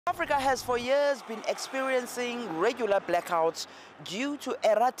Africa has for years been experiencing regular blackouts due to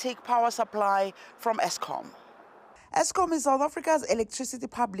erratic power supply from Eskom. Eskom is South Africa's electricity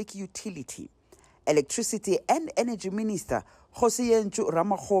public utility. Electricity and Energy Minister Kgosientso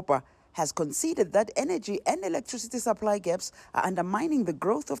Ramakgopa has conceded that energy and electricity supply gaps are undermining the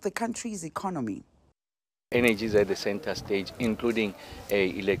growth of the country's economy. Energy is at the center stage, including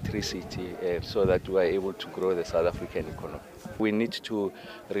electricity, so that we are able to grow the South African economy. We need to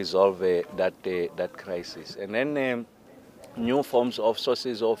resolve that crisis. And then new forms of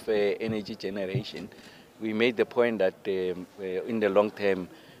sources of energy generation. We made the point that in the long term,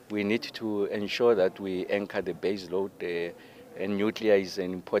 we need to ensure that we anchor the base load, and nuclear is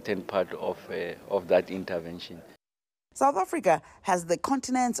an important part of that intervention. South Africa has the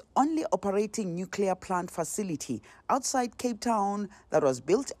continent's only operating nuclear plant facility outside Cape Town that was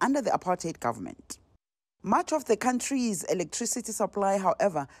built under the apartheid government. Much of the country's electricity supply,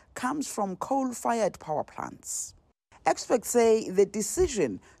 however, comes from coal-fired power plants. Experts say the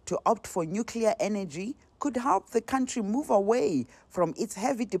decision to opt for nuclear energy could help the country move away from its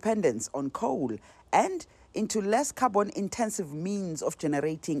heavy dependence on coal and into less carbon-intensive means of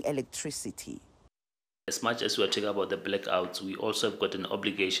generating electricity. As much as we are talking about the blackouts, we also have got an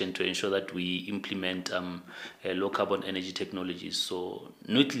obligation to ensure that we implement low carbon energy technologies. So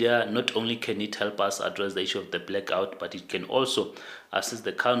nuclear, not only can it help us address the issue of the blackout, but it can also assist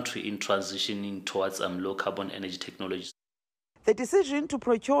the country in transitioning towards low carbon energy technologies. The decision to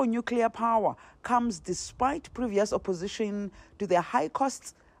procure nuclear power comes despite previous opposition to the high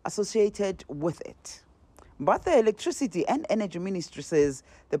costs associated with it. But the Electricity and Energy Ministry says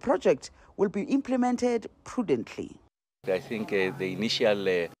the project will be implemented prudently. I think the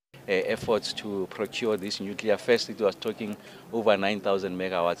initial efforts to procure this nuclear, first it was talking over 9,000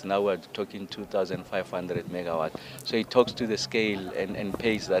 megawatts, now we're talking 2,500 megawatts. So it talks to the scale and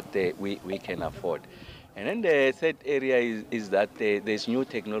pace that we can afford. And then the third area is that there's new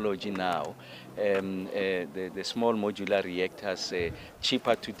technology now. The small modular reactors,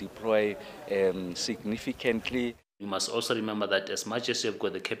 cheaper to deploy significantly. You must also remember that as much as you've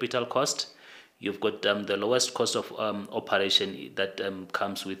got the capital cost, you've got the lowest cost of operation that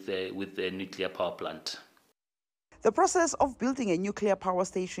comes with the nuclear power plant. The process of building a nuclear power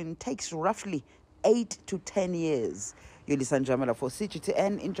station takes roughly 8 to 10 years. Yuli Sanjamela for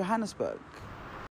CGTN in Johannesburg.